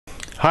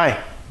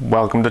Hi,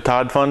 welcome to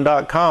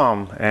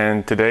toddfun.com,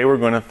 and today we're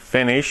going to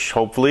finish,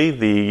 hopefully,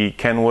 the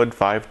Kenwood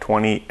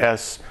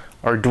 520S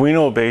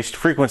Arduino based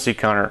frequency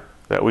counter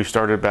that we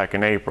started back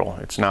in April.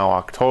 It's now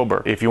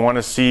October. If you want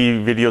to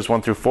see videos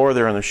 1 through 4,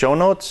 they're in the show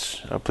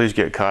notes. Please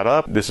get caught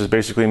up. This is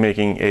basically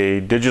making a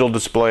digital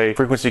display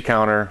frequency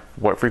counter,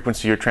 what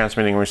frequency you're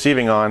transmitting and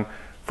receiving on.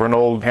 For an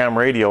old ham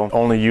radio,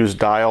 only use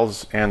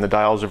dials, and the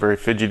dials are very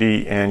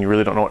fidgety and you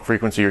really don't know what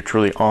frequency you're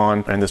truly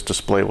on, and this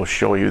display will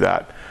show you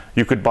that.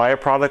 You could buy a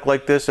product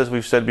like this, as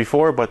we've said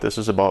before, but this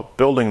is about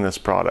building this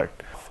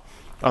product.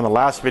 On the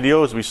last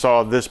videos, we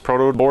saw this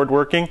proto board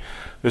working.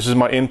 This is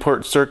my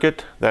input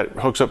circuit that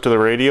hooks up to the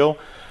radio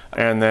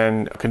and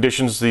then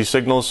conditions the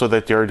signals so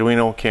that the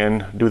Arduino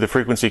can do the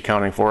frequency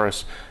counting for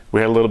us. We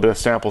had a little bit of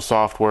sample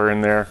software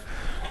in there,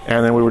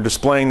 and then we were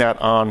displaying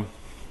that on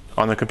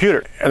the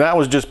computer, and that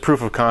was just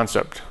proof of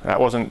concept. That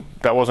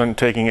wasn't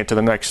taking it to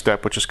the next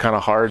step, which is kind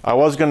of hard. I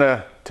was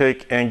gonna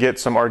take and get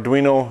some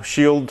Arduino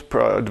shield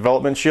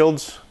development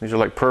shields. These are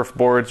like perf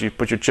boards. You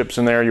put your chips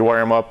in there, you wire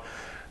them up.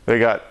 They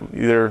got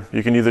you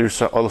can either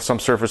some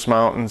surface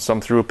mount and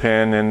some through a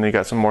pin, and they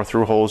got some more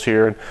through holes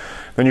here. And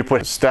then you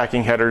put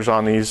stacking headers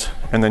on these,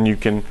 and then you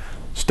can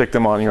stick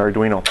them on your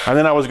Arduino. And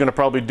then I was gonna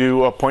probably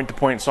do a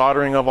point-to-point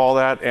soldering of all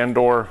that, and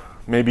or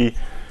maybe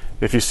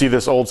if you see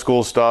this old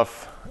school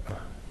stuff,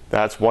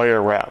 that's wire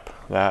wrap.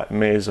 That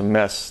is a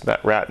mess.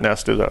 That rat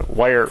nest is a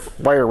wire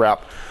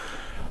wrap.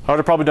 I would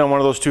have probably done one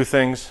of those two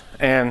things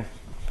and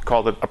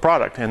called it a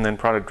product, and then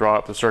probably draw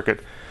up the circuit.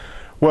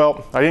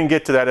 Well, I didn't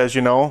get to that, as you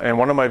know, and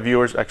one of my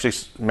viewers, actually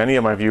many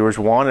of my viewers,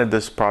 wanted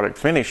this product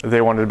finished. They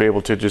wanted to be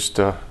able to just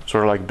sort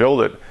of like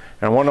build it.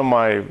 And one of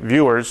my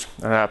viewers,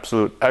 an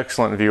absolute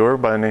excellent viewer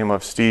by the name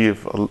of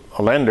Steve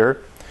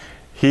Lender,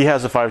 he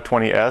has a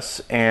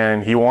 520S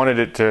and he wanted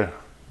it to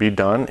be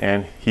done,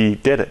 and he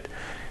did it.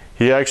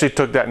 He actually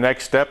took that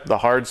next step, the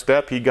hard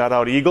step. He got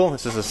out Eagle.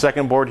 This is the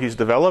second board he's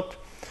developed.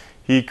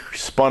 He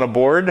spun a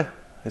board.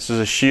 This is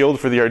a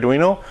shield for the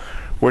Arduino,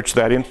 which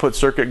that input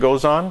circuit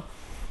goes on,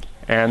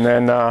 and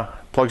then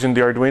plugs into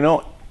the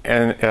Arduino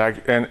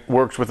and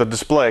works with a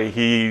display.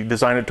 He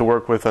designed it to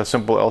work with a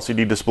simple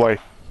LCD display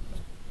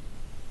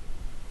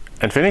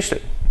and finished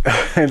it.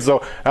 And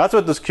so that's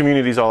what this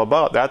community is all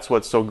about. That's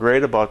what's so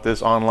great about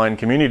this online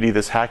community,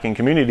 this hacking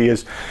community,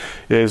 is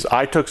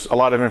I took a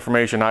lot of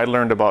information I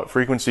learned about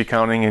frequency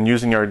counting and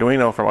using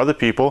Arduino from other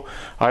people.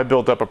 I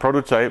built up a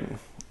prototype.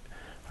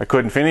 I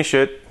couldn't finish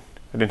it.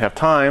 I didn't have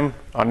time.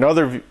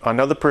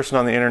 Another person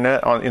on the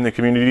internet, in the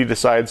community,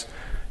 decides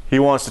he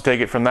wants to take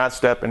it from that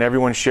step, and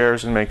everyone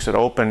shares and makes it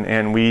open,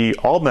 and we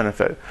all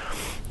benefit.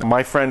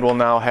 My friend will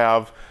now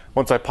have,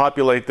 once I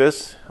populate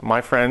this,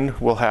 my friend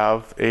will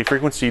have a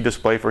frequency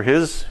display for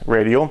his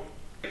radio.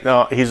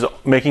 He's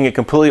making it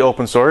completely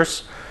open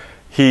source.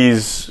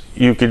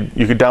 You could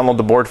download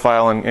the board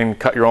file and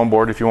cut your own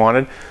board if you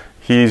wanted.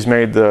 He's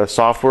made the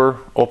software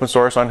open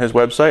source on his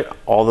website.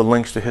 All the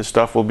links to his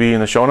stuff will be in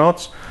the show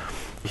notes.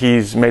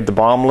 He's made the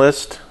BOM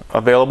list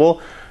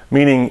available,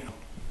 meaning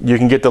you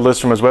can get the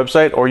list from his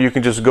website, or you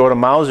can just go to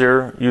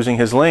Mouser using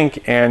his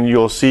link, and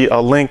you'll see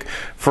a link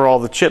for all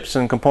the chips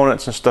and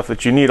components and stuff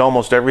that you need.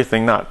 Almost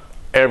everything, not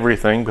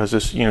everything, because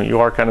this, you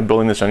are kind of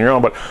building this on your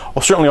own, but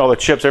certainly all the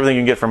chips, everything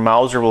you can get from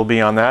Mouser will be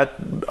on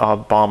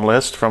that BOM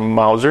list from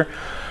Mouser.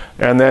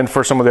 And then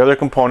for some of the other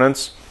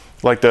components,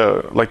 like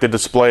the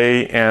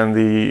display and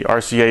the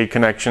RCA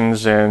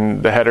connections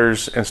and the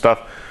headers and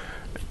stuff,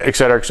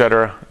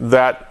 etc.,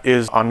 that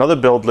is another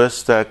build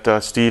list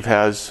that Steve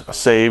has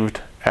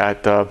saved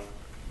at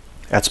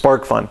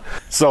SparkFun.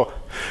 So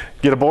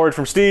get a board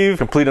from Steve,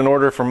 complete an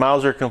order from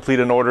Mouser, complete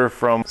an order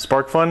from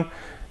SparkFun,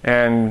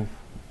 and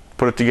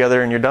put it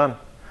together and you're done.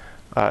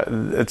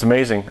 It's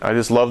amazing. I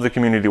just love the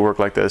community work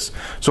like this.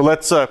 So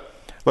let's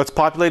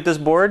populate this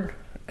board,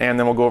 and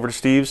then we'll go over to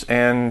Steve's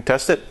and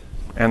test it,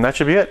 and that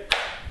should be it.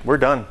 We're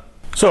done.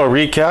 So a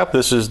recap,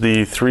 this is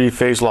the 3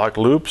 phase lock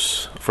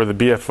loops for the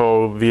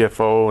BFO,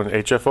 VFO,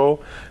 and HFO.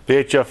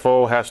 The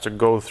HFO has to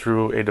go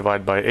through a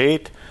divide by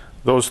 8.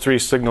 Those 3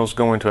 signals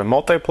go into a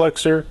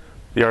multiplexer.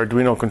 The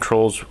Arduino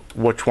controls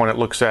which one it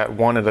looks at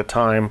one at a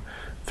time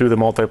through the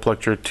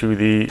multiplexer to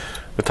the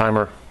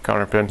timer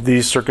counter pin.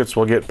 These circuits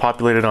will get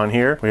populated on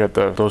here. We have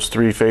those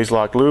 3 phase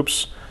lock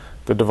loops,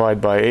 the divide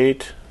by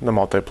 8, the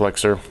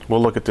multiplexer.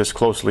 We'll look at this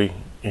closely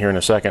here in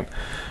a second.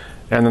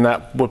 And then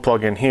that would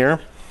plug in here,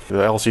 the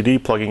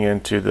LCD plugging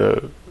into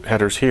the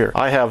headers here.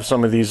 I have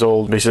some of these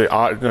old, basically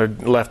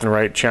left and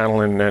right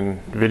channel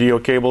and video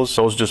cables.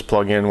 Those just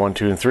plug in 1,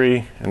 2, and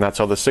 3, and that's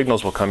how the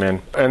signals will come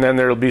in. And then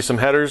there'll be some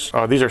headers.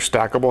 These are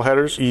stackable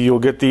headers. You'll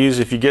get these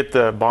if you get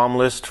the BOM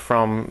list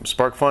from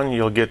SparkFun.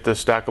 You'll get the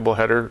stackable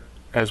header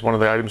as one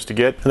of the items to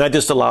get, and that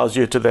just allows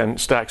you to then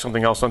stack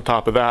something else on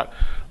top of that.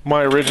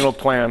 My original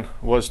plan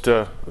was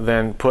to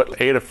then put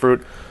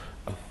Adafruit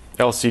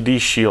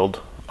LCD shield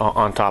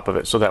on top of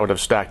it, so that would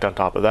have stacked on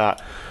top of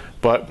that.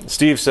 But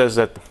Steve says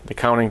that the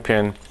counting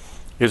pin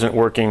isn't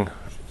working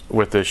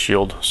with this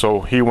shield,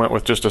 so he went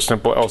with just a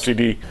simple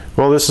LCD.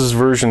 Well, this is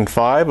version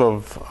 5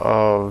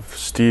 of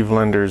Steve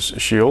Lender's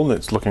shield.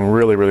 It's looking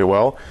really, really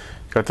well.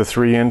 Got the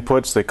 3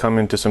 inputs. They come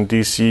into some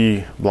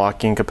DC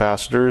blocking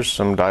capacitors,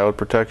 some diode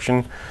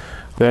protection.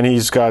 Then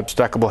he's got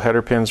stackable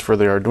header pins for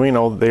the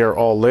Arduino. They are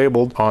all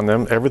labeled on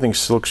them. Everything's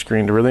silk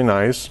screened really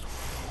nice.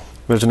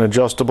 There's an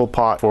adjustable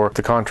pot for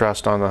the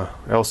contrast on the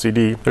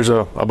LCD. There's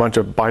a bunch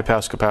of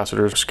bypass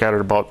capacitors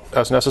scattered about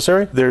as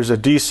necessary. There's a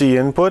DC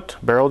input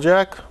barrel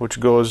jack, which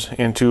goes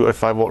into a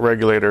 5-volt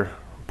regulator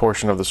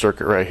portion of the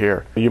circuit right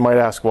here. You might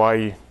ask,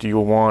 why do you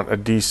want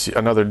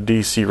another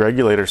DC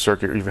regulator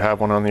circuit if you have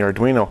one on the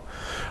Arduino?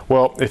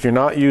 Well, if you're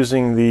not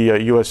using the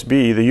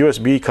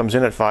USB comes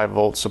in at 5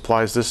 volts,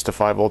 supplies this to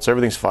 5 volts,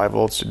 everything's 5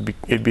 volts,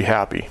 it'd be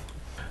happy.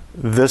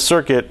 This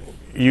circuit,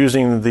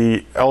 using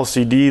the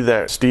LCD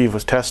that Steve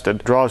was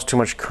tested, draws too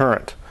much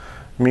current,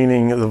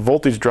 meaning the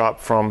voltage drop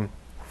from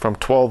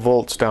 12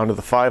 volts down to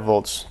the 5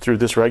 volts through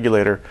this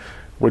regulator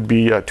would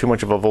be too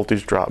much of a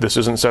voltage drop. This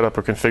isn't set up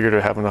or configured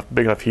to have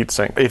big enough heat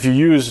sink. If you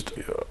used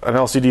an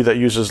LCD that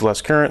uses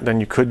less current, then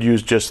you could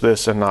use just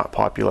this and not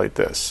populate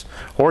this.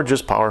 Or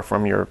just power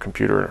from your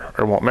computer,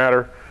 it won't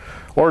matter.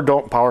 Or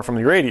don't power from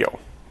the radio.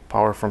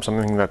 Power from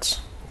something that's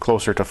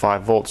closer to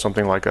 5 volts,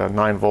 something like a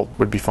 9 volt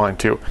would be fine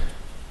too.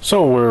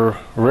 So we're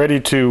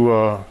ready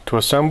to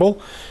assemble.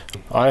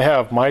 I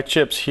have my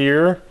chips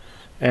here,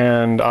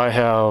 and I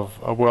have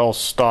a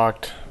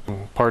well-stocked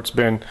parts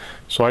bin,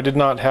 so I did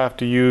not have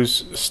to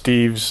use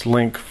Steve's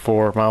link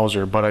for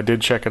Mauser, but I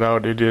did check it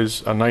out. It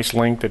is a nice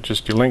link that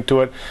you link to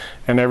it,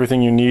 and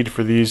everything you need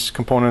for these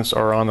components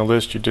are on the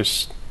list. You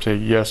just say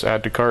yes,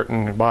 add to cart,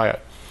 and buy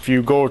it. If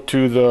you go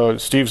to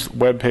Steve's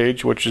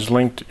webpage, which is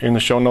linked in the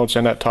show notes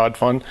and at Todd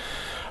Fun,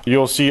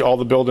 you'll see all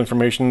the build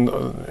information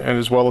and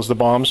as well as the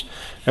bombs,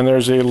 and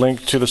there's a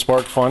link to the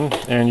Spark Fun,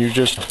 and you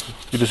just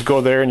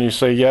go there and you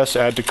say yes,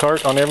 add to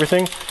cart on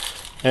everything,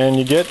 and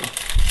you get,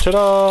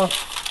 ta-da!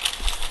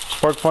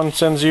 Spark Fun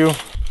sends you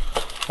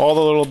all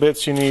the little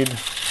bits you need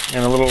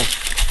in a little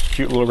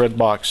cute little red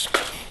box.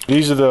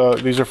 These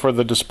are for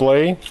the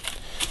display.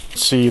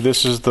 Let's see,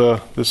 this is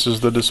the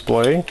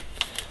display,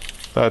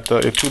 that a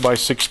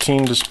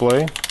 2x16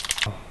 display.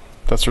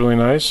 That's really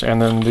nice.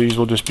 And then these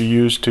will just be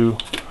used to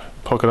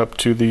hook it up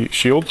to the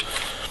shield.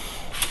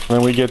 And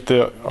then we get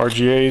the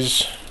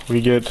RGAs.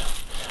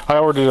 I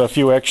ordered a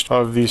few extra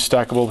of these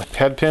stackable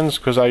head pins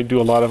because I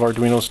do a lot of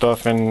Arduino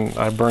stuff and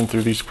I burn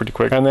through these pretty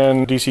quick. And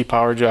then DC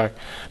power jack.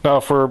 Now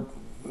for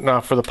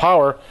the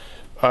power,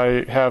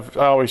 I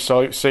always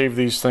save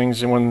these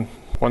things, and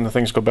when the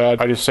things go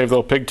bad, I just save the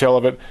little pigtail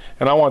of it.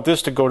 And I want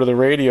this to go to the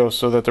radio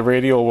so that the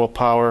radio will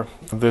power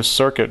this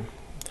circuit.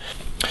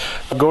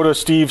 Go to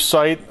Steve's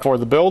site for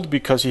the build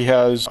because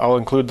I'll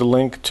include the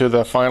link to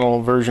the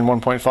final version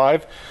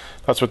 1.5.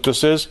 That's what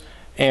this is.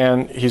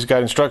 And he's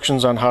got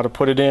instructions on how to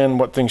put it in,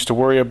 what things to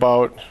worry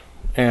about,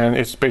 and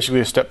it's basically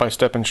a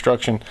step-by-step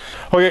instruction.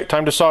 Okay,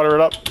 time to solder it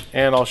up,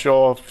 and I'll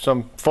show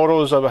some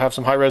photos. I have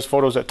some high-res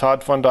photos at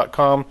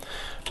toddfun.com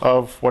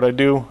of what I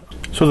do.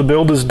 So the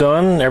build is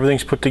done,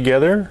 everything's put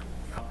together.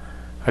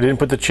 I didn't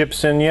put the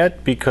chips in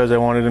yet because I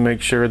wanted to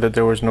make sure that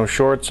there was no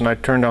shorts, and I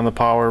turned down the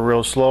power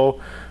real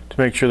slow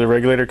to make sure the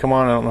regulator come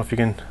on. I don't know if you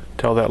can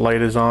tell that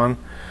light is on.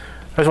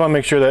 I just want to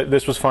make sure that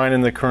this was fine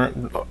and the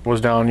current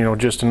was down,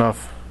 just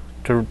enough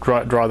to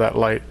draw that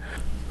light.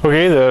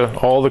 Okay,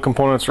 all the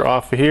components are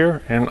off of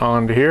here and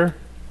onto here.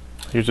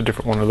 Here's a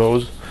different one of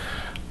those.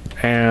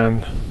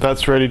 And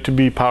that's ready to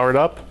be powered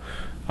up.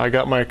 I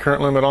got my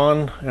current limit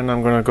on, and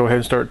I'm going to go ahead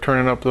and start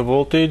turning up the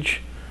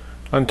voltage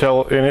and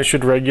it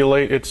should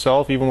regulate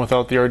itself even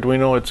without the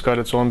Arduino. It's got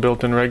its own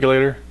built-in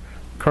regulator.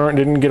 Current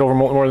didn't get over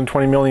more than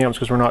 20 milliamps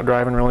because we're not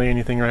driving really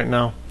anything right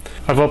now.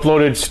 I've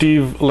uploaded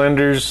Steve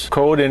Lender's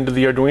code into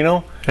the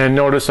Arduino, and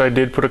notice I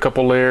did put a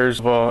couple layers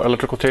of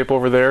electrical tape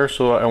over there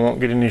so I won't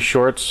get any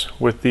shorts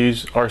with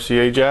these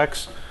RCA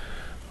jacks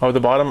over the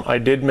bottom. I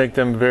did make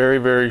them very,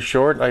 very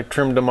short. I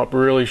trimmed them up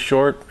really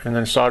short and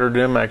then soldered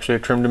them. Actually, I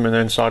trimmed them and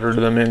then soldered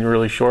them in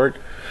really short.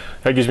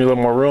 That gives me a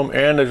little more room,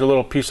 and there's a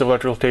little piece of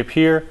electrical tape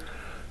here,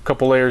 a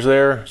couple layers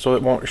there, so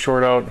it won't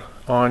short out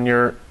on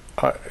your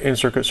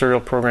in-circuit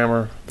serial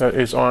programmer that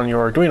is on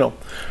your Arduino.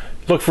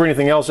 Look for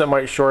anything else that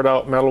might short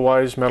out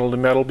metal-wise, metal to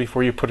metal,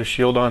 before you put a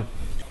shield on.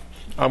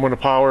 I'm going to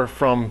power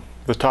from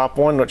the top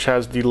one, which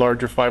has the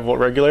larger 5-volt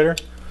regulator.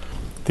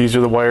 These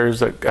are the wires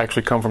that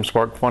actually come from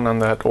SparkFun on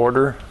that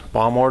order,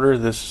 bomb order.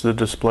 This is the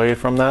display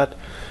from that.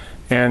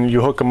 And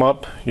you hook them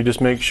up. You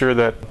just make sure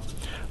that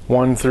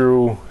 1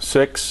 through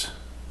 6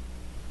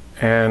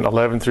 and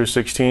 11 through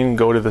 16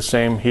 go to the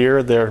same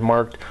here. They're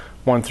marked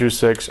 1 through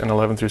 6 and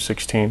 11 through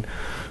 16.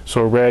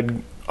 So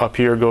red up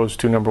here goes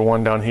to number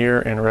 1 down here,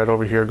 and red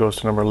over here goes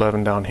to number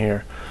 11 down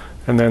here.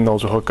 And then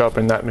those will hook up,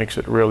 and that makes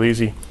it real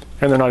easy.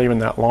 And they're not even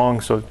that long,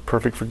 so it's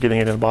perfect for getting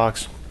it in a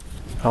box.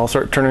 I'll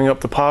start turning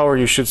up the power.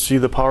 You should see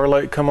the power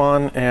light come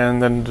on,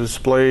 and then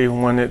display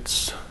when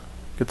it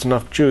gets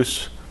enough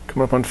juice.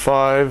 Come up on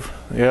 5.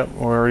 Yep,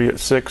 we're already at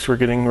 6. We're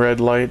getting red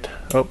light.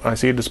 Oh, I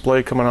see a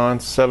display coming on,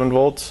 7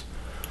 volts.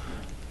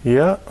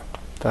 Yeah,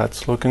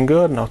 that's looking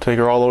good. And I'll take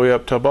her all the way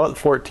up to about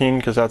 14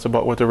 because that's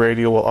about what the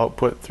radio will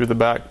output through the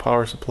back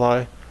power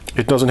supply.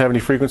 It doesn't have any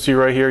frequency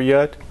right here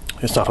yet.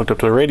 It's not hooked up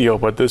to the radio,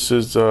 but this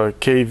is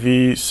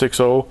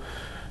KV60.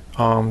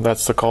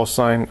 That's the call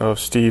sign of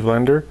Steve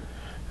Lender,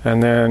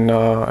 and then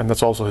and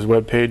that's also his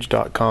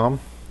webpage.com.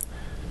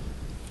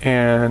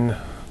 And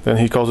then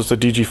he calls this a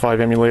DG5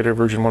 emulator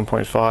version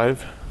 1.5.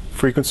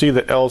 Frequency,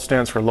 the L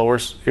stands for lower.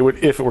 It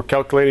would, if it were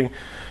calculating,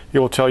 it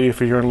will tell you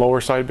if you're in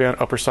lower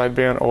sideband, upper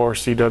sideband, or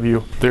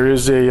CW. There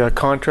is a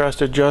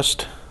contrast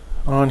adjust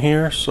on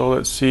here, so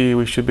let's see.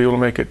 We should be able to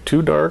make it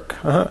too dark,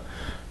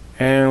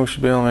 and we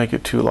should be able to make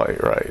it too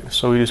light, right?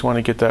 So we just want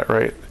to get that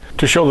right.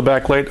 To show the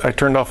backlight, I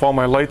turned off all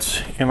my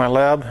lights in my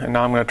lab, and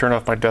now I'm going to turn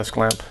off my desk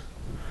lamp.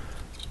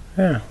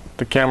 Yeah,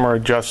 the camera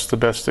adjusts the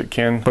best it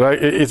can,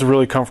 but it's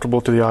really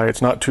comfortable to the eye.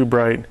 It's not too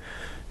bright.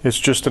 It's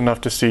just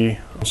enough to see,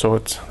 so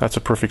that's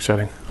a perfect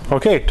setting.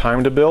 Okay,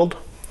 time to build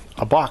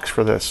a box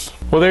for this.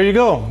 Well, there you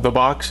go. The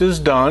box is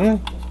done.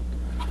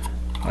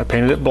 I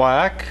painted it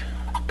black.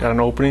 Got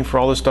an opening for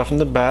all the stuff in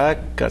the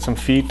back. Got some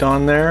feet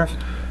on there.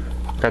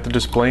 Got the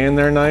display in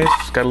there nice.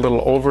 Got a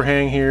little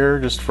overhang here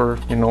just for,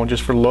 you know,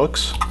 just for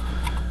looks.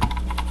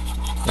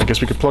 I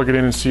guess we could plug it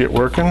in and see it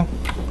working.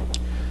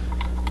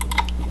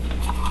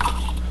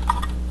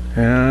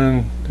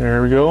 And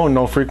there we go.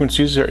 No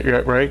frequencies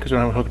yet, right? Because we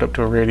don't have it hooked up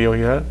to a radio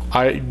yet.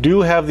 I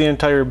do have the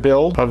entire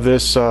build of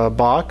this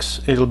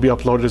box. It'll be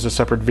uploaded as a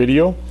separate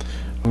video,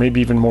 maybe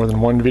even more than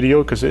one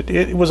video, because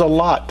it was a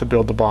lot to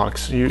build the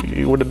box.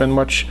 It would have been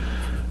much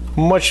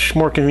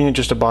more convenient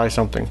just to buy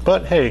something.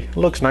 But hey, it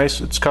looks nice.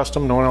 It's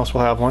custom. No one else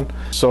will have one.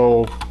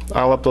 So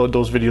I'll upload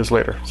those videos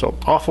later. So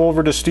off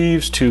over to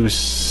Steve's to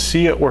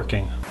see it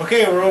working.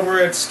 Okay, we're over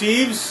at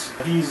Steve's.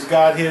 He's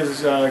got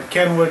his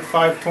Kenwood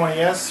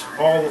 520S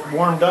all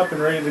warmed up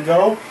and ready to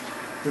go.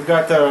 We've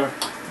got the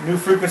new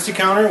frequency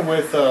counter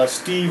with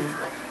Steve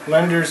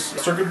Lender's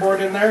circuit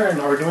board in there and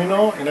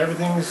Arduino, and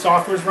everything's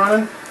software's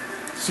running.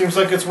 Seems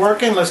like it's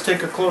working. Let's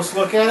take a close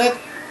look at it.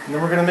 And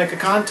then we're going to make a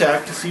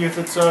contact to see if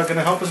it's going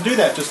to help us do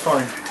that just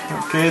fine.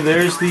 Okay,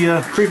 there's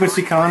the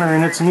frequency counter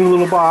in its new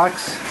little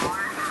box.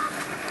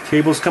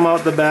 Cables come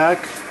out the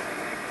back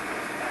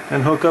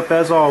and hook up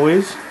as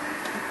always.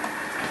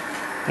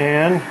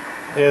 And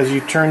as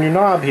you turn your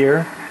knob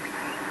here,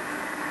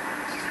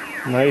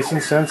 nice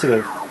and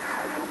sensitive.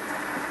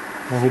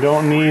 And we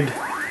don't need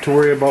to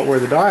worry about where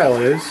the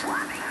dial is,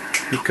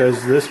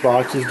 because this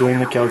box is doing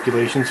the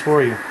calculations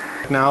for you.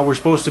 Now we're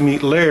supposed to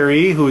meet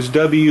Larry, who's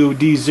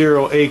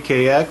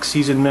WD0AKX.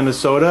 He's in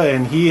Minnesota,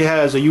 and he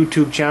has a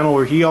YouTube channel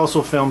where he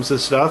also films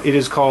this stuff. It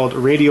is called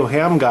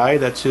RadioHamGuy.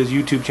 That's his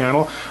YouTube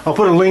channel. I'll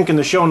put a link in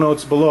the show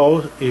notes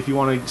below if you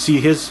want to see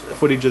his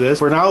footage of this.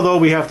 For now, though,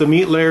 we have to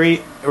meet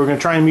Larry. We're going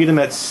to try and meet him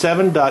at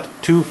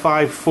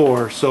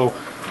 7.254. So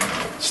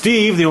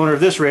Steve, the owner of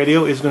this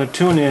radio, is going to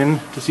tune in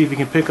to see if he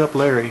can pick up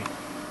Larry.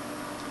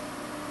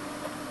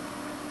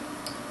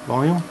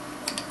 Volume.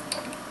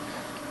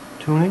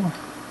 Tuning.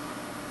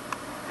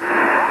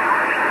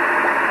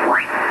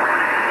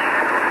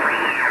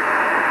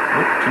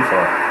 Too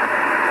far.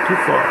 Too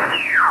far.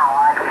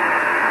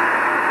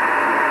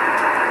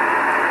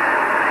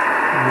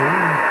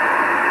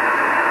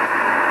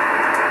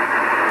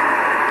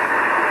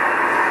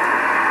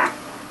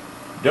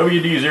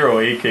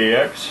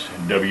 WD0AKX,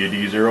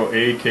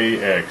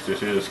 WD0AKX.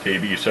 This is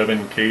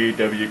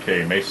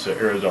KB7KWK, Mesa,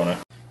 Arizona.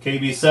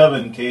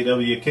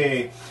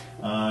 KB7KWK.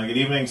 Good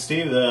evening,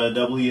 Steve. The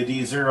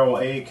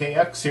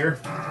WD0AKX here.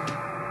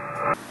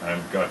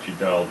 I've got you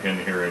dialed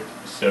in here at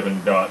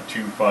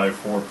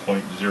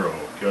 7.254.0.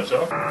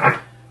 QSL?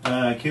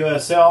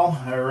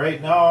 QSL,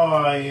 right now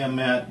I am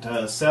at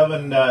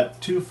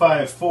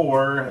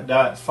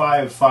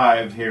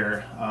 7.254.55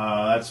 here.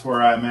 That's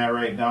where I'm at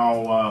right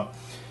now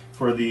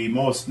for the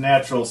most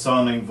natural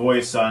sounding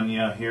voice on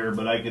you here,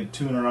 but I could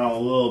tune around a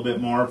little bit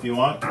more if you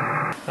want.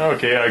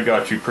 Okay, I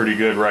got you pretty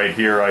good right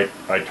here. I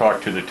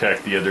talked to the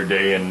tech the other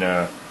day,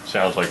 and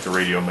sounds like the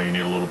radio may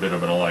need a little bit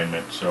of an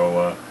alignment,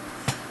 so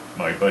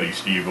my buddy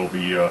Steve will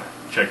be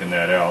checking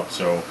that out.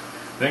 So I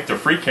think the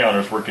free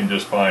counter's working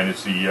just fine.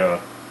 It's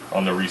the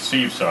on the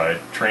receive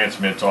side,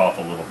 transmits off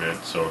a little bit,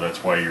 so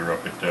that's why you're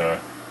up at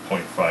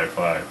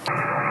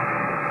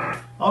 0.55.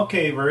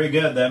 Okay, very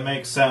good. That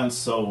makes sense.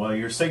 So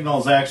your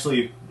signal's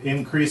actually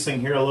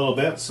increasing here a little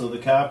bit, so the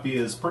copy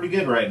is pretty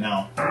good right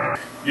now.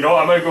 You know,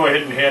 I'm going to go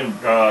ahead and hand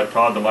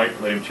Todd the mic,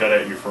 let him chat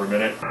at you for a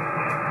minute.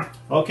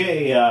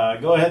 Okay,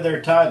 go ahead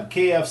there, Todd.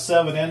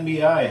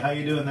 KF7NBI. How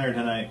you doing there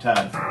tonight,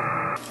 Todd?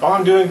 Oh,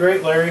 I'm doing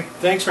great, Larry.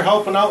 Thanks for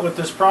helping out with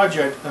this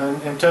project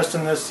and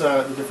testing this.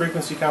 The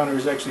frequency counter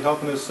is actually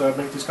helping us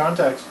make these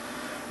contacts.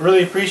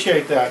 Really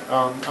appreciate that.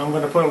 I'm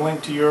going to put a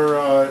link to your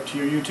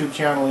YouTube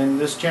channel in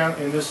this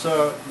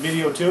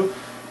video too,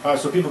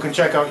 so people can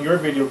check out your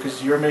video,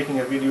 because you're making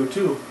a video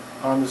too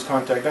on this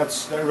contact. That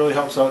really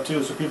helps out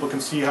too, so people can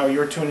see how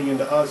you're tuning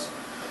into us.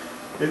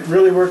 It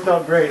really worked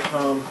out great.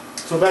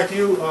 So back to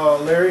you,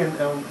 Larry,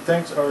 and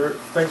thanks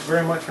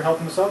very much for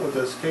helping us out with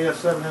this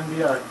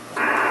KF7NBI.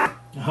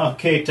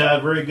 Okay,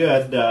 Todd, very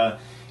good.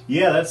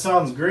 Yeah, that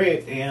sounds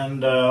great,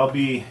 and I'll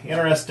be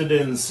interested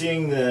in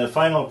seeing the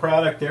final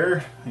product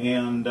there,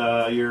 and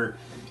your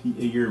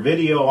your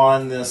video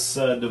on this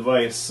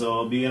device. So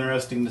it'll be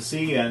interesting to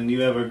see. And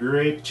you have a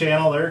great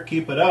channel there.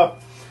 Keep it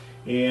up.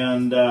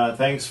 And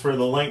thanks for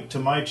the link to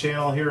my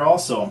channel here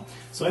also.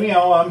 So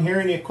anyhow, I'm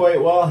hearing you quite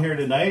well here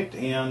tonight,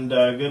 and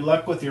good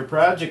luck with your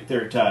project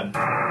there, Todd.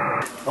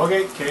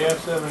 Okay,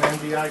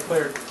 KF7MGI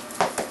cleared.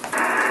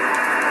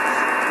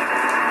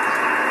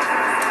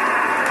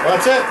 Well,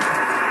 that's it.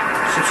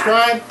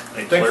 Subscribe.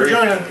 Thanks for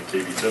joining.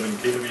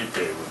 KV7KWK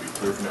will be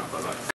clear for now. Bye-bye.